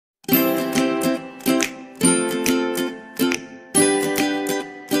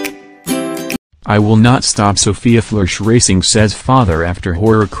"I will not stop," Sophia Florsch Racing says father after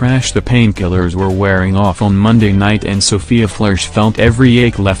horror crash. The painkillers were wearing off on Monday night and Sophia Florsch felt every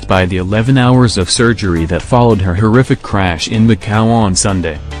ache left by the 11 hours of surgery that followed her horrific crash in Macau on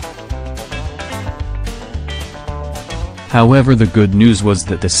Sunday. However, the good news was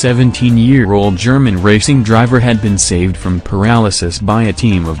that the 17-year-old German racing driver had been saved from paralysis by a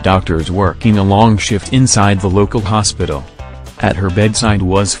team of doctors working a long shift inside the local hospital. At her bedside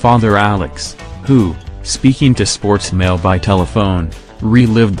was Father Alex, who, speaking to Sportsmail by telephone,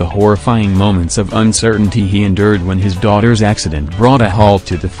 relived the horrifying moments of uncertainty he endured when his daughter's accident brought a halt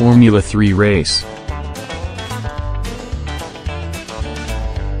to the Formula 3 race.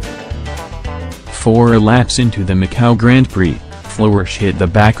 Four laps into the Macau Grand Prix, Florsch hit the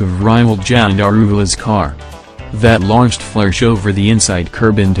back of rival Jandaruvala's car. That launched Florsch over the inside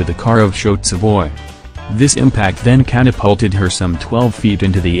curb into the car of Savoy. This impact then catapulted her some 12 feet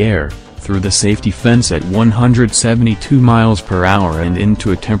into the air, through the safety fence at 172 miles per hour and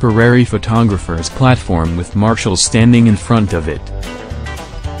into a temporary photographer's platform with marshals standing in front of it.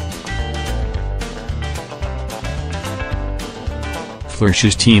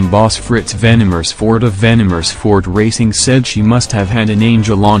 Florsch's team boss Fritz Venemersfort of Venemersfort Racing said she must have had an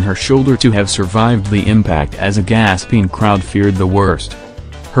angel on her shoulder to have survived the impact, as a gasping crowd feared the worst.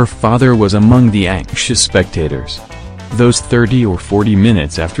 Her father was among the anxious spectators. "Those 30 or 40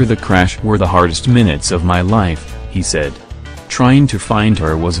 minutes after the crash were the hardest minutes of my life," he said. "Trying to find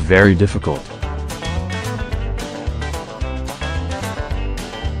her was very difficult.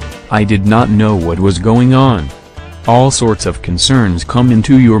 I did not know what was going on. All sorts of concerns come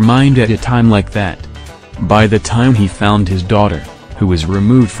into your mind at a time like that." By the time he found his daughter, who was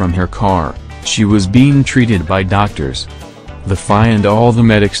removed from her car, she was being treated by doctors. "The FI and all the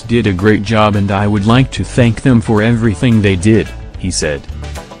medics did a great job and I would like to thank them for everything they did," he said.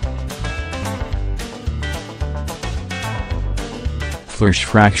 Florsch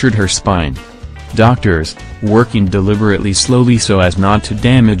fractured her spine. Doctors, working deliberately slowly so as not to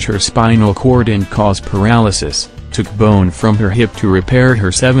damage her spinal cord and cause paralysis, took bone from her hip to repair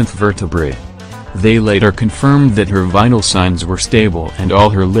her 7th vertebrae. They later confirmed that her vital signs were stable and all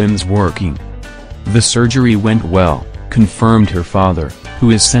her limbs working. "The surgery went well," confirmed her father,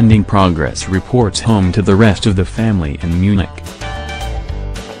 who is sending progress reports home to the rest of the family in Munich.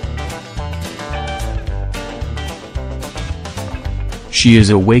 "She is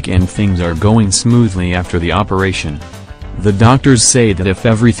awake and things are going smoothly after the operation. The doctors say that if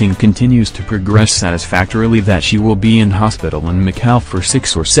everything continues to progress satisfactorily that she will be in hospital in Macau for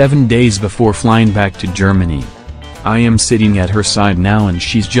 6 or 7 days before flying back to Germany. I am sitting at her side now and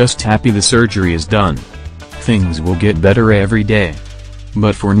she's just happy the surgery is done. Things will get better every day.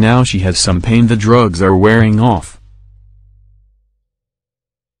 But for now she has some pain, the drugs are wearing off.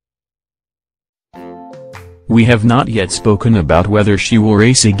 We have not yet spoken about whether she will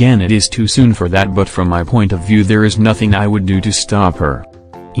race again, it is too soon for that, but from my point of view there is nothing I would do to stop her."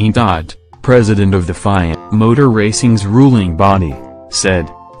 Todd, president of the FI, motor racing's ruling body,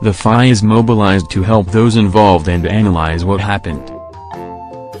 said, "The FI is mobilized to help those involved and analyze what happened.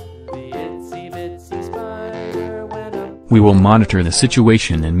 We will monitor the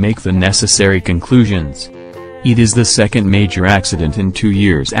situation and make the necessary conclusions." It is the second major accident in 2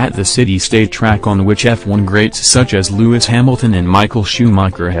 years at the city-state track on which F1 greats such as Lewis Hamilton and Michael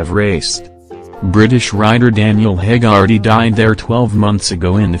Schumacher have raced. British rider Daniel Heggarty died there 12 months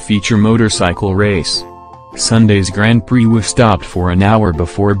ago in the feature motorcycle race. Sunday's Grand Prix was stopped for an hour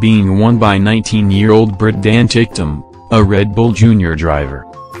before being won by 19-year-old Brit Dan Ticktum, a Red Bull Junior driver.